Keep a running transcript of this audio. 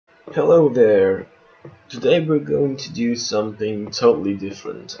Hello there. Today we're going to do something totally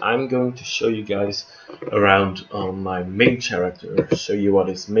different. I'm going to show you guys around on my main character, show you what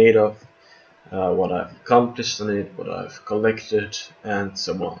it's made of, what I've accomplished on it, what I've collected, and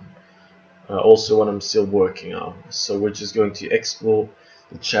so on. Also what I'm still working on. So we're just going to explore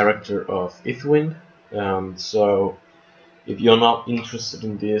the character of Ithuin. So if you're not interested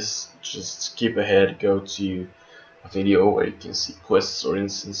in this, just skip ahead, go to a video where you can see quests or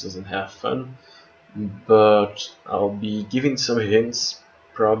instances and have fun. But I'll be giving some hints,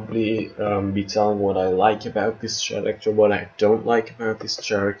 probably be telling what I like about this character, what I don't like about this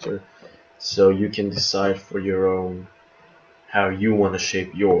character, so you can decide for your own how you want to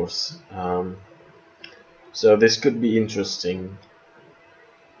shape yours. So this could be interesting.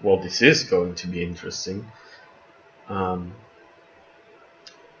 Well, this is going to be interesting. Um,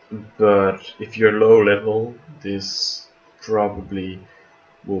 but if you're low level, this probably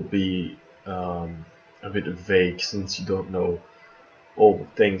will be a bit vague since you don't know all the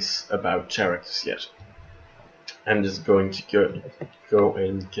things about characters yet. I'm just going to go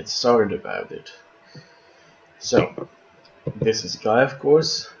and get started about it. So, this is Guy, of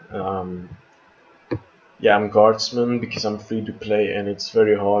course. Yeah, I'm guardsman because I'm free to play and it's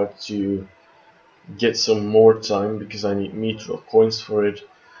very hard to get some more time because I need meter or coins for it,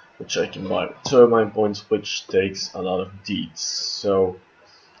 which I can buy with turbine points, which takes a lot of deeds. So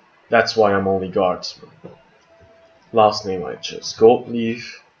that's why I'm only guardsman. Last name I chose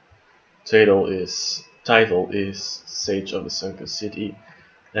Goldleaf. Title is Sage of the Sunken City,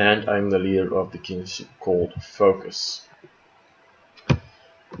 and I'm the leader of the kingship called Focus.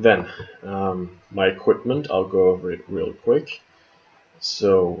 Then, my equipment, I'll go over it real quick.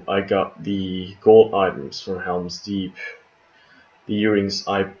 So, I got the gold items from Helm's Deep. The earrings,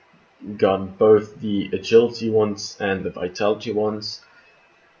 I got both the agility ones and the vitality ones,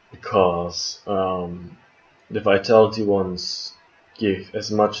 because the vitality ones give as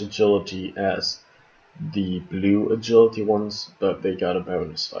much agility as the blue agility ones, but they got a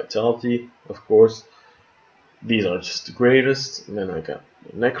bonus vitality, of course. These are just the greatest. And then I got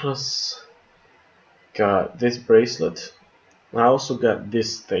the necklace, got this bracelet. I also got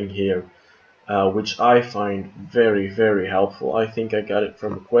this thing here, which I find very helpful. I think I got it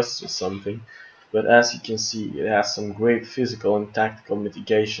from a quest or something, but as you can see, it has some great physical and tactical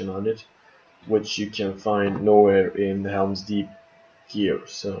mitigation on it, which you can find nowhere in the Helm's Deep gear.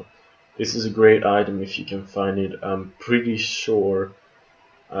 So this is a great item if you can find it. I'm pretty sure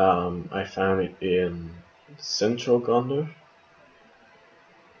I found it in Central Gondor.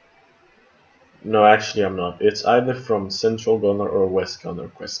 No, actually I'm not. It's either from Central Gondor or West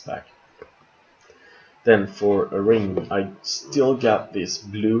Gondor quest pack. Then for a ring, I still got this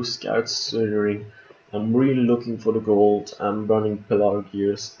blue Scout's ring. I'm really looking for the gold. I'm running Pilar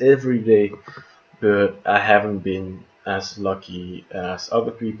gears every day, but I haven't been as lucky as other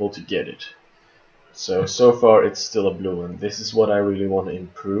people to get it. So far it's still a blue one. This is what I really want to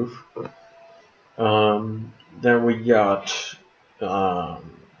improve. Then we got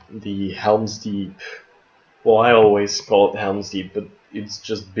the Helm's Deep. Well, I always call it Helm's Deep, but it's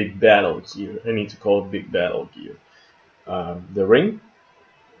just Big Battle Gear. I need to call it Big Battle Gear. The ring.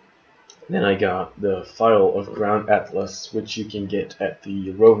 Then I got the File of Ground Atlas, which you can get at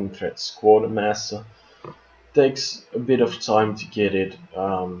the Roving Threads Quartermaster. Takes a bit of time to get it,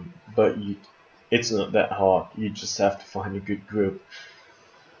 but it's not that hard. You just have to find a good group.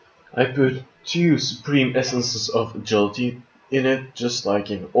 I put 2 Supreme Essences of Agility in it, just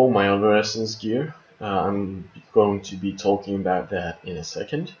like in all my other Essence gear. I'm going to be talking about that in a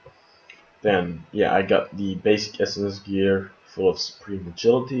second. Then, yeah, I got the basic Essence gear full of Supreme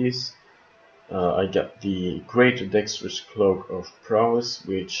Agilities. I got the Greater Dexterous Cloak of Prowess,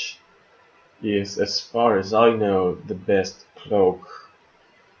 which is, as far as I know, the best cloak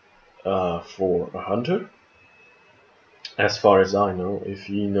for a hunter. As far as I know, if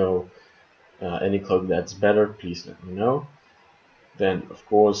you know any cloak that's better, please let me know. Then, of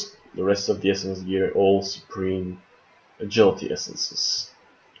course, the rest of the essence gear, all supreme agility essences.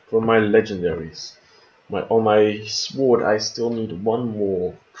 For my legendaries, on my sword, I still need one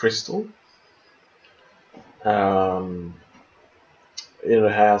more crystal. It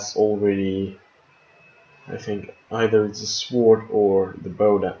has already, I think, either it's a sword or the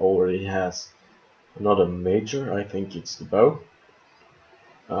bow that already has another major. I think it's the bow.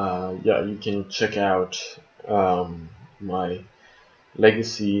 Yeah, you can check out my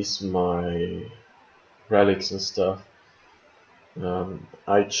legacies, my relics and stuff.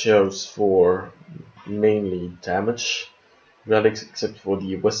 I chose for mainly damage relics, except for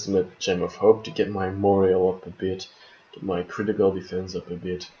the Westimate Gem of Hope to get my Moriel up a bit, get my critical defense up a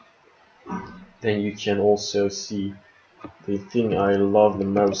bit. Then you can also see the thing I love the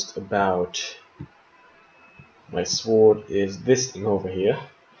most about my sword is this thing over here.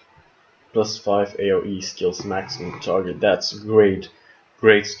 +5 AoE skills maximum target. That's great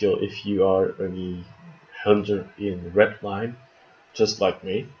skill if you are a hunter in red line, just like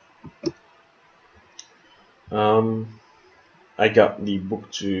me. I got the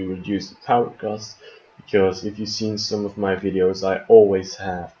book to reduce the power cost because if you've seen some of my videos, I always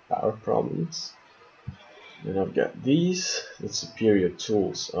have power problems. Then I've got these, the superior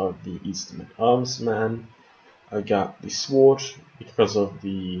tools of the Eastman Armsman. I got the sword because of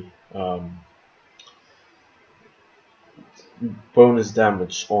the bonus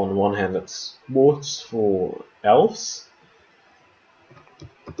damage on one-handed swords for elves.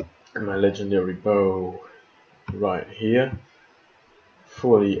 And my legendary bow right here,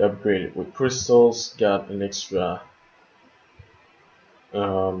 fully upgraded with crystals. Got an extra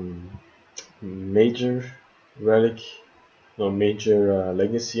major relic, no major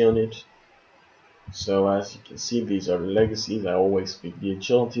legacy on it. So as you can see, these are the legacies. I always pick the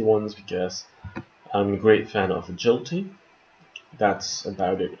agility ones because I'm a great fan of agility. That's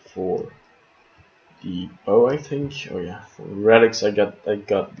about it for the bow, I think. Oh yeah, for relics I got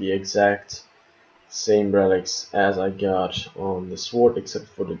the exact same relics as I got on the sword, except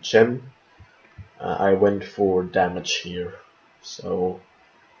for the gem. I went for damage here, so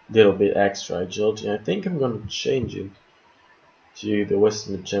a little bit extra agility. I think I'm gonna change it to the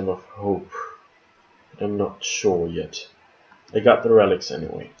Western Gem of Hope. I'm not sure yet. I got the relics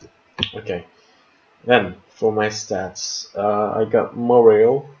anyway. Okay, then for my stats, I got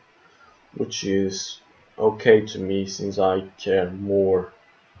morale, which is okay to me since I care more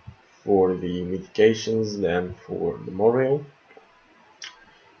for the mitigations than for the morale.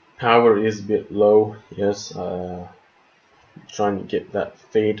 Power is a bit low, yes, trying to get that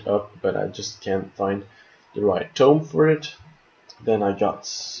fade up, but I just can't find the right tome for it. Then I got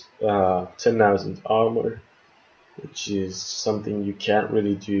 10,000 armor, which is something you can't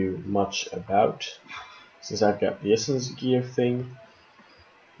really do much about, since I've got the essence gear thing.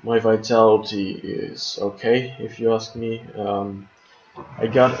 My vitality is okay, if you ask me. I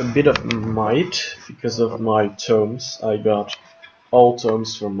got a bit of might because of my tomes. I got all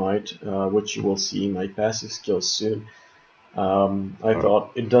tomes for might, which you will see in my passive skills soon. I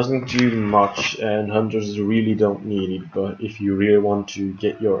thought it doesn't do much and hunters really don't need it, but if you really want to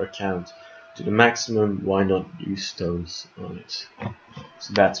get your account to the maximum, why not use stones on it?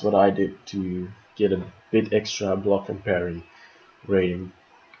 So that's what I did to get a bit extra block and parry rating.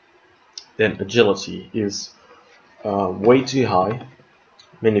 Then agility is way too high,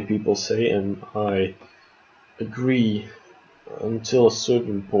 many people say, and I agree until a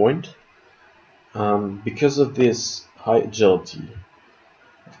certain point. Because of this high agility,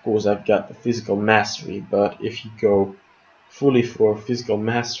 of course I've got the physical mastery, but if you go fully for physical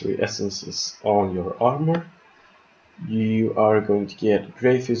mastery essences on your armor, you are going to get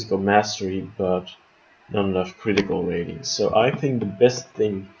great physical mastery but not enough critical rating. So I think the best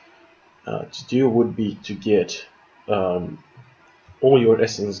thing to do would be to get all your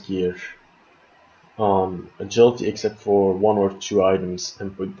essence gear on agility except for 1 or 2 items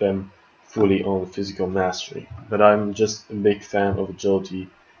and put them fully on physical mastery. But I'm just a big fan of agility.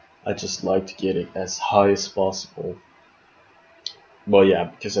 I just like to get it as high as possible. Well, yeah,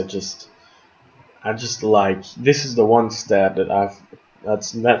 because I just like, this is the one stat that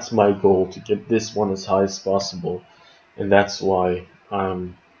that's my goal, to get this one as high as possible, and that's why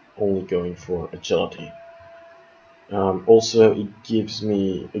I'm only going for agility. Also, it gives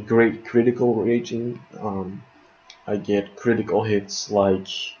me a great critical rating. I get critical hits like,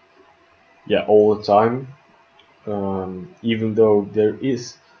 yeah, all the time. Even though there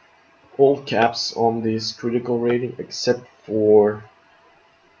is all caps on this critical rating, except for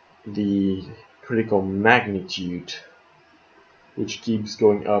the critical magnitude, which keeps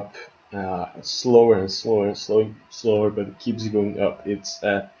going up slower and slower and slower, but it keeps going up. It's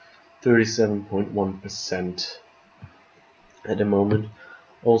at 37.1% at the moment.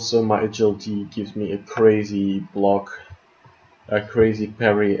 Also, my agility gives me a crazy block, a crazy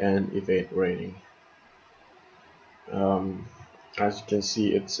parry and evade rating. As you can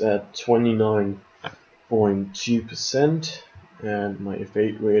see, it's at 29.2%, and my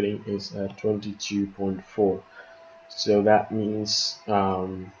evade rating is at 22.4. So that means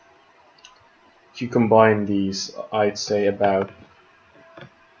if you combine these, I'd say about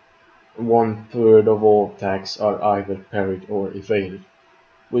 1/3 of all attacks are either parried or evaded,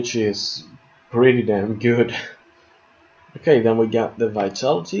 which is pretty damn good. Okay, then we got the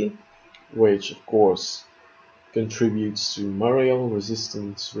vitality, which of course contributes to morale,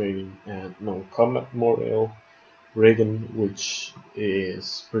 resistance rating, and non-combat morale rating, which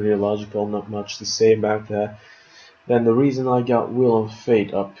is pretty logical, not much to say about that. Then the reason I got Will of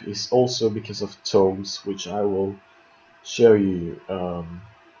Fate up is also because of tomes, which I will show you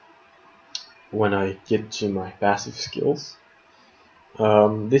when I get to my passive skills.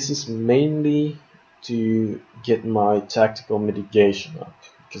 This is mainly to get my tactical mitigation up,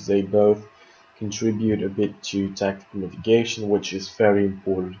 because they both contribute a bit to tactical mitigation, which is very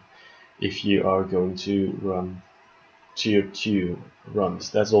important if you are going to run tier 2 runs.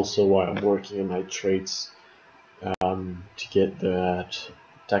 That's also why I'm working on my traits to get that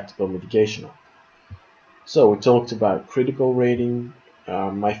tactical mitigation up. So we talked about critical rating.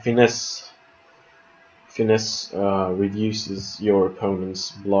 My finesse reduces your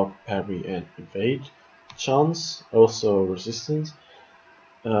opponent's block, parry, and evade chance, also resistance.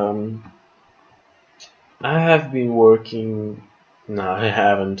 I have been working. No, I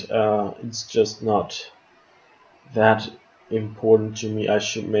haven't. It's just not that important to me. I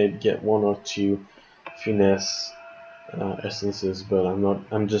should maybe get 1 or 2 finesse essences, but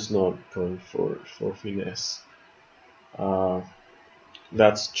I'm just not going for finesse.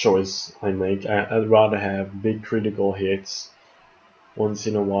 That's a choice I make. I'd rather have big critical hits once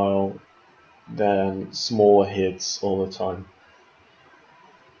in a while than smaller hits all the time.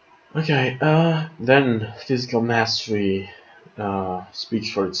 Okay, then physical mastery speaks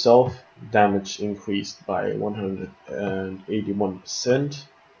for itself. Damage increased by 181%.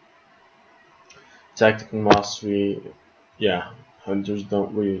 Tactical mastery, yeah, hunters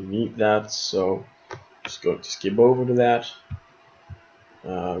don't really need that, so just going to skip over to that.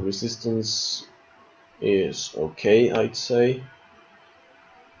 Resistance is okay, I'd say.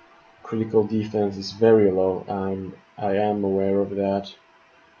 Critical defense is very low, I am aware of that.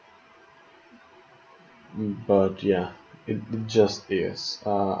 But yeah, it just is.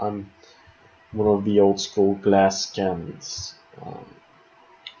 I'm one of the old school glass cannons.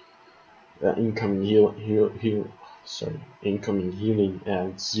 Incoming incoming healing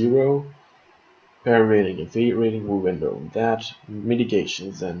at 0. Parry rating, evade rating, we went over that.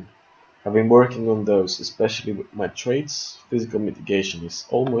 Mitigations then. I've been working on those, especially with my traits. Physical mitigation is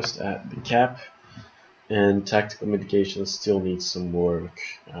almost at the cap, and tactical mitigation still needs some work,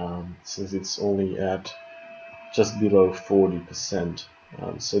 since it's only at just below 40%.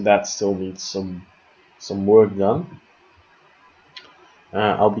 So that still needs some work done.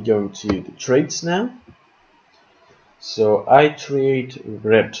 I'll be going to the traits now. So I trade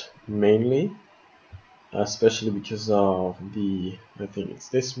red mainly, especially because of I think it's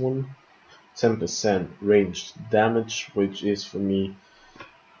this one, 10% ranged damage, which is for me,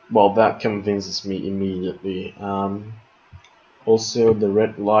 well, that convinces me immediately. Also, the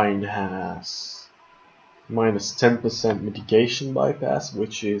red line has minus 10% mitigation bypass,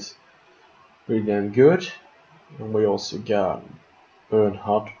 which is pretty damn good. And we also got burn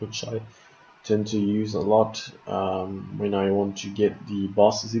hot, which I tend to use a lot when I want to get the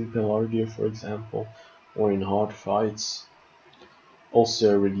bosses in Pelargia, for example, or in hard fights.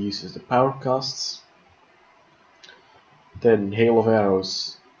 Also reduces the power costs. Then Hail of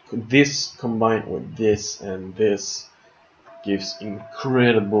Arrows. This combined with this and this gives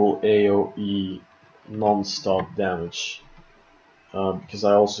incredible AoE non-stop damage. Because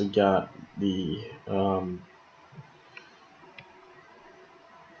I also got the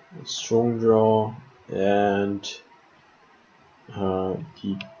strong draw and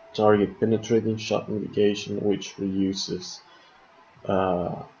the target penetrating shot mitigation, which reduces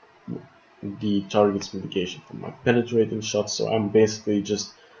the target's mitigation from my penetrating shots. So I'm basically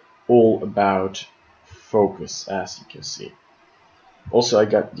just all about focus, as you can see. Also, I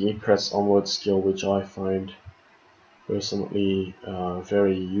got the press onward skill, which I find personally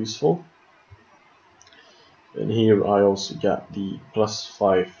very useful. And here I also got the plus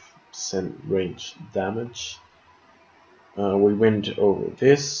 5% range damage. We went over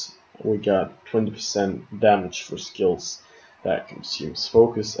this. We got 20% damage for skills that consumes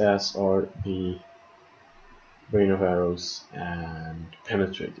focus, as are the Rain of Arrows and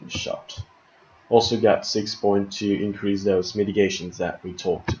Penetrating Shot. Also got 6 points to increase those mitigations that we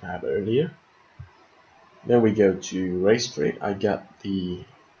talked about earlier. Then we go to race trait. I got the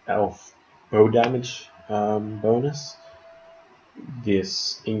elf bow damage bonus.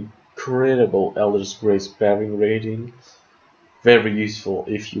 This incredible Elder's Grace bearing rating. Very useful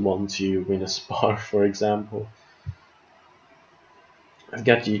if you want to win a spar, for example. I've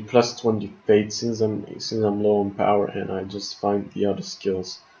got the plus 20 fate since I'm low on power, and I just find the other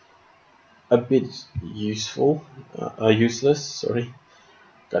skills a bit useless. Sorry.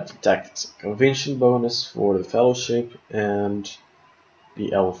 Got the tactics convention bonus for the fellowship and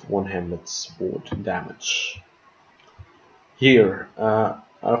the elf one-handed sword damage. Here,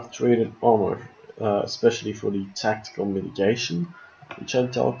 I've traded armor, especially for the tactical mitigation, which I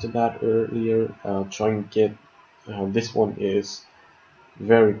talked about earlier. Trying to get this one is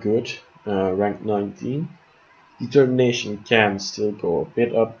very good, rank 19. Determination can still go a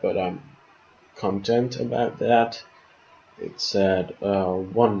bit up, but I'm content about that. It's at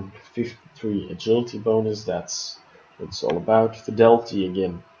 153 agility bonus. That's what it's all about. Fidelity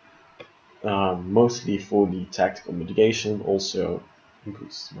again, mostly for the tactical mitigation, also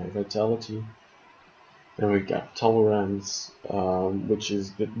increases my vitality. Then we got tolerance, which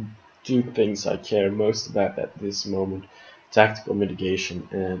is the two things I care most about at this moment: tactical mitigation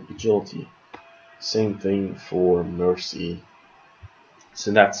and agility. Same thing for mercy.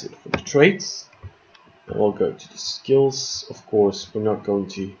 So that's it for the traits. Now we'll go to the skills. Of course, we're not going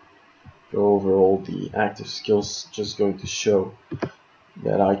to go over all the active skills, just going to show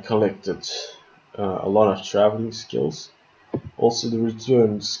that I collected a lot of traveling skills. Also the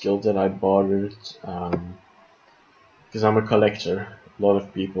return skill that I bartered, because I'm a collector. A lot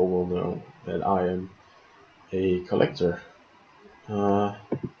of people will know that I am a collector. We'll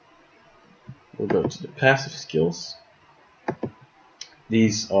go to the passive skills.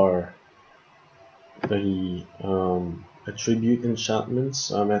 These are the attribute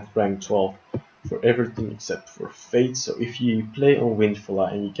enchantments. I'm at rank 12 for everything except for Fate. So if you play on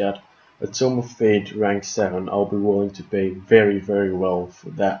Windfalla and you get a Tome of Fate rank 7, I'll be willing to pay very, very well for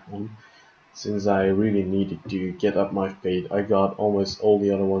that one, since I really needed to get up my Fate. I got almost all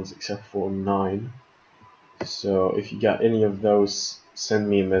the other ones except for 9. So if you got any of those, send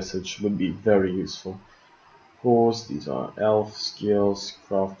me a message, would be very useful. Of course, these are elf skills,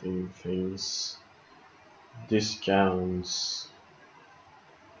 crafting things, discounts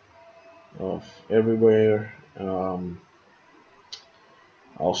of everywhere.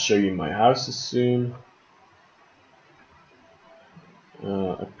 I'll show you my houses soon.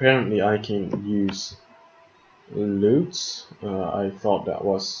 Apparently I can use loot. I thought that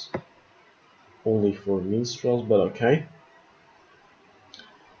was only for minstrels, but okay.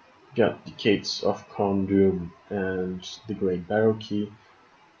 Got the Gates of Condom and the Great Barrow Key.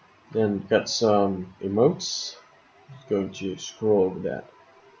 Then got some emotes. Going to scroll over that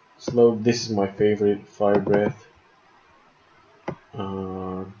slow. This is my favorite, Fire Breath.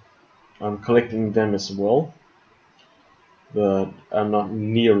 I'm collecting them as well, but I'm not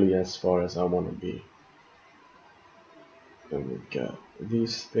nearly as far as I want to be. Then we got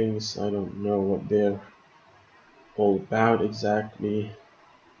these things. I don't know what they're all about exactly.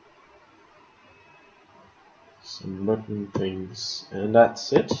 Some button things, and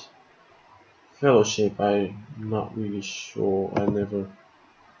that's it. Fellowship, I'm not really sure. I never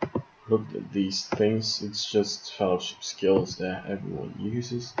looked at these things. It's just fellowship skills that everyone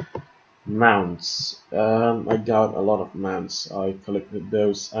uses. Mounts. I got a lot of mounts. I collected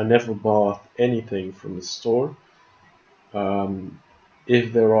those. I never bought anything from the store.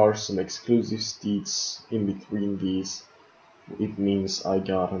 If there are some exclusive steeds in between these, it means I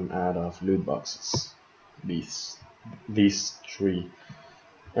got them out of loot boxes. These 3.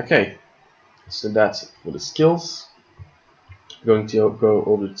 Okay, so that's it for the skills. Going to go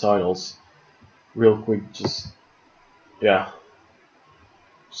over the titles real quick. Just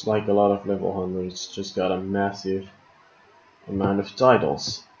like a lot of level 100s, just got a massive amount of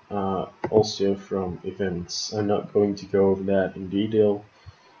titles. Also from events. I'm not going to go over that in detail.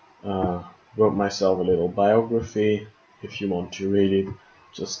 Wrote myself a little biography. If you want to read it,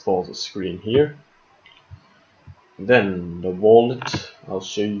 just pause the screen here. Then the wallet, I'll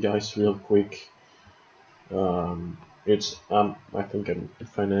show you guys real quick. I think I'm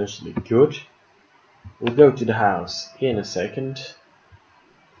financially good. We'll go to the house in a second.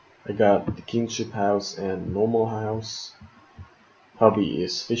 I got the kingship house and normal house. Hobby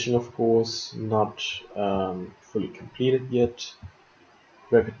is fishing, of course, not fully completed yet.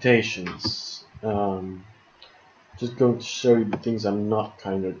 Reputations. Just going to show you the things I'm not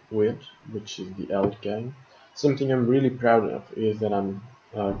kind of with, which is the Elk Gang. Something I'm really proud of is that I'm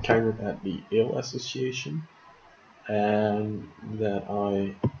kind of at the Ale Association, and that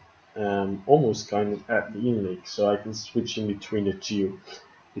I am almost kind of at the In League, so I can switch in between the two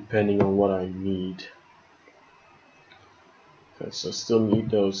depending on what I need. Okay, so still need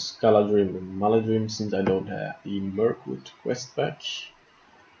those Galadrim and Maladrim since I don't have the Mirkwood quest back.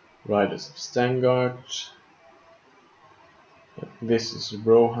 Riders of Stangard. This is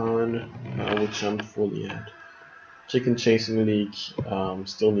Rohan, which I'm fully at. Chicken Chasing League,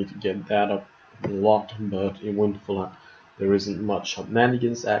 still need to get that up a lot, but it went flat. there isn't much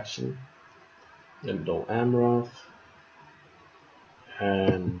shenanigans action. Then Dol Amroth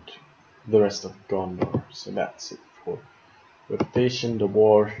and the rest of Gondor. So that's it for reputation. The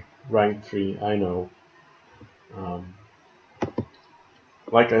war, rank 3, I know.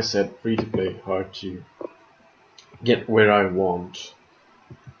 Like I said, free to play, hard to get where I want.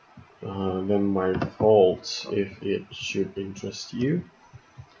 Then my fault, if it should interest you.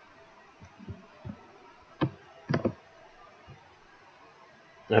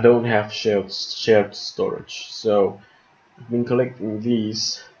 I don't have shared storage, so I've been collecting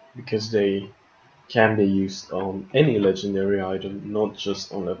these because they can be used on any legendary item, not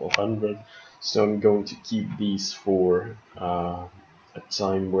just on level 100. So I'm going to keep these for a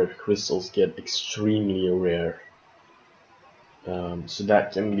time where crystals get extremely rare. So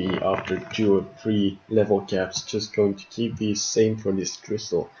that can be after 2 or 3 level caps. Just going to keep these, same for this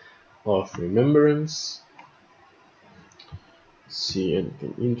crystal of remembrance. See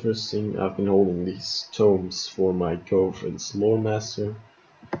anything interesting? I've been holding these tomes for my girlfriend's lore master.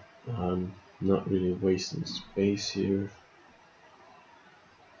 Not really wasting space here.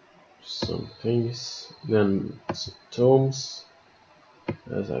 Some things. Then some tomes.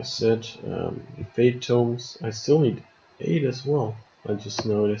 As I said, fate tomes. I still need 8 as well. I just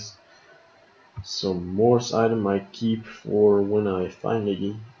noticed. Some Morse item I keep for when I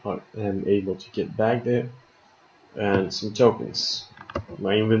finally am able to get back there. And some tokens.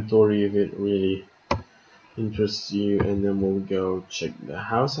 My inventory, if it really interests you, and then we'll go check the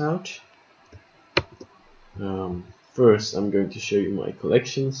house out. First, I'm going to show you my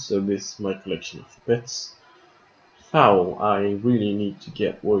collections. So this is my collection of pets. Fowl, I really need to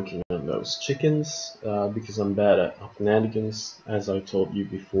get working on those chickens because I'm bad at shenanigans, as I told you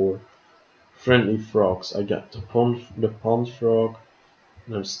before. Friendly frogs, I got the pond frog,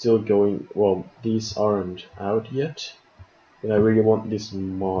 and I'm still going. Well, these aren't out yet, but I really want this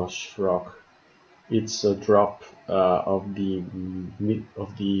marsh frog. It's a drop of the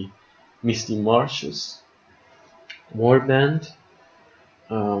misty marshes warband,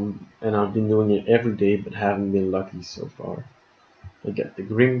 and I've been doing it every day, but haven't been lucky so far. I got the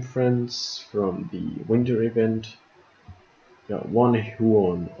Grim Friends from the winter event. Got 1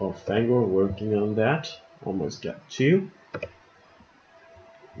 Huon of Fangor working on that. Almost got 2.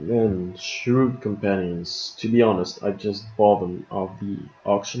 Then Shrewd Companions. To be honest, I just bought them off the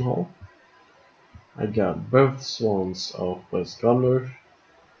auction hall. I got both Swans of West Gondor,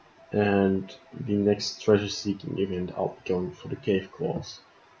 and the next treasure seeking event I'll be going for the Cave Claws.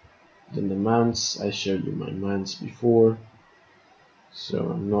 Then the mounts, I showed you my mounts before, so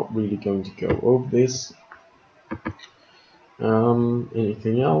I'm not really going to go over this.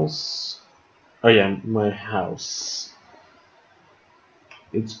 Anything else? Oh yeah, my house.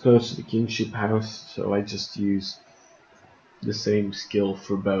 It's close to the kingship house, so I just use the same skill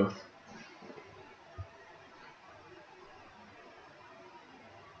for both.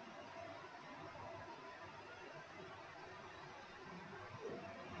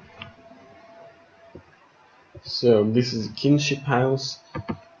 So this is a kingship house.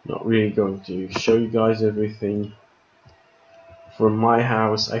 Not really going to show you guys everything. For my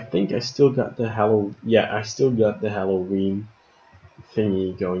house, I think I still got the Halloween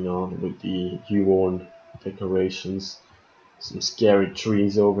thingy going on with the Huon decorations. Some scary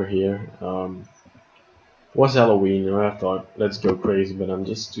trees over here. Was Halloween, and I thought let's go crazy, but I'm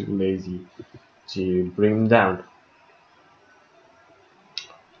just too lazy to bring them down.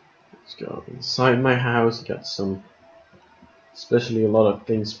 Let's go inside my house. Got some, especially a lot of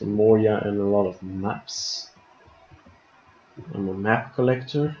things from Moria and a lot of maps. I'm a map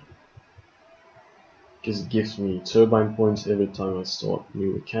collector because it gives me turbine points every time I start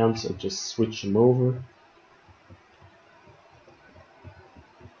new accounts. I just switch them over.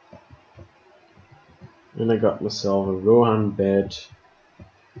 And I got myself a Rohan bed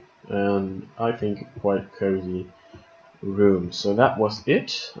and I think quite cozy room. So that was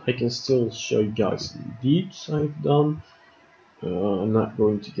it. I can still show you guys the deeds I've done. I'm not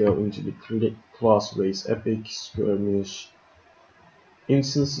going to go into the class race epic skirmish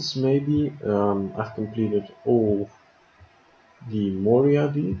instances maybe. I've completed all the Moria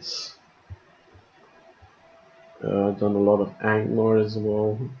deeds. Done a lot of Angmar as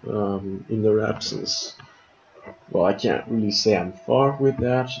well in their absence. Well, I can't really say I'm far with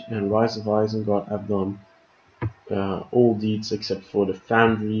that. And Rise of Isengard, I've done all deeds except for the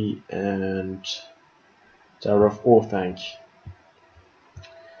Foundry and Tower of Orthanc.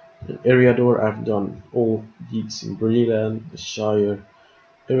 In Eriador, I've done all deeds in Breland, the Shire,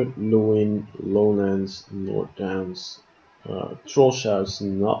 Ered Luin, Lowlands, North Downs, Trollshouse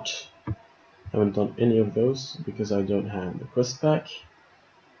not. Haven't done any of those because I don't have the quest pack.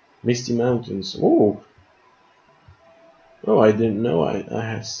 Misty Mountains. Oh, I didn't know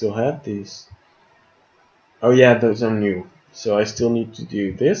I still had these. Oh yeah, those are new. So I still need to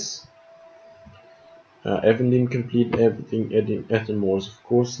do this. Everything complete, everything Etymores, of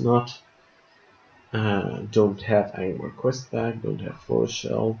course not. Don't have Angler quest pack, don't have Forest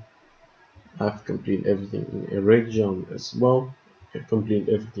Shell. I've completed everything in a region as well. I've completed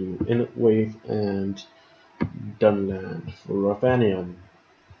everything in Wave and Dunland for Ravanion.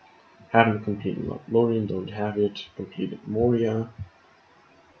 Haven't completed Lothlorien, don't have it. Completed Moria.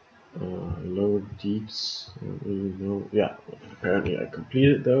 Lower Deeps, I don't really know. Yeah, apparently I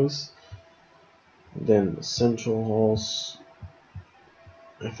completed those. Then the Central Halls.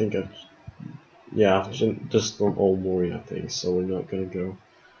 I think I've just done all Moria things, so we're not gonna go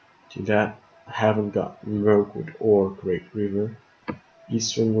to that. I haven't got Mirkwood or Great River.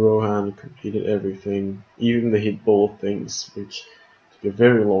 Eastern Rohan completed everything, even the hit ball things, which took a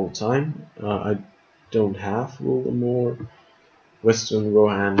very long time. I don't have Willamore. Western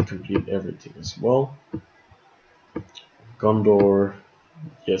Rohan complete everything as well. Gondor,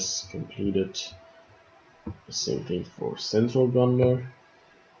 yes, completed. The same thing for Central Gondor.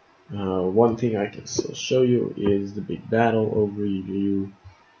 One thing I can still show you is the big battle overview,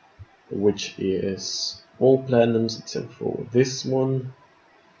 which is all platinums except for this one,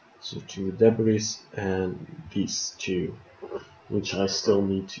 so 2 debris, and these 2, which I still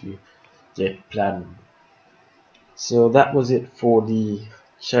need to get platinum. So that was it for the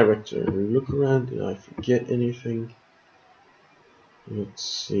character. Look around, did I forget anything? Let's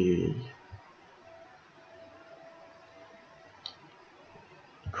see.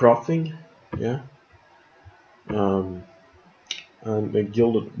 Crafting, yeah. I'm a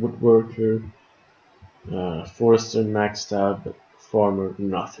gilded woodworker. Forester maxed out, but farmer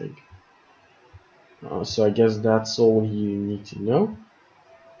nothing. So I guess that's all you need to know.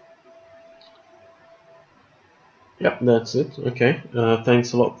 Yep, that's it. Okay,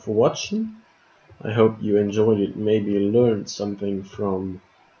 thanks a lot for watching. I hope you enjoyed it, maybe learned something from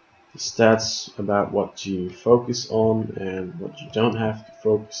the stats about what to focus on and what you don't have to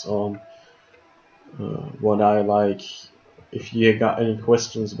focus on. What I like. If you got any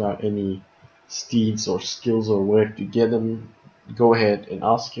questions about any steeds or skills or where to get them, go ahead and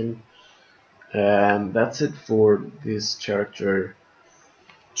ask him. And that's it for this character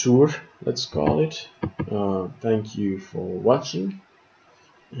tour, let's call it. Thank you for watching,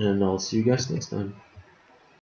 and I'll see you guys next time.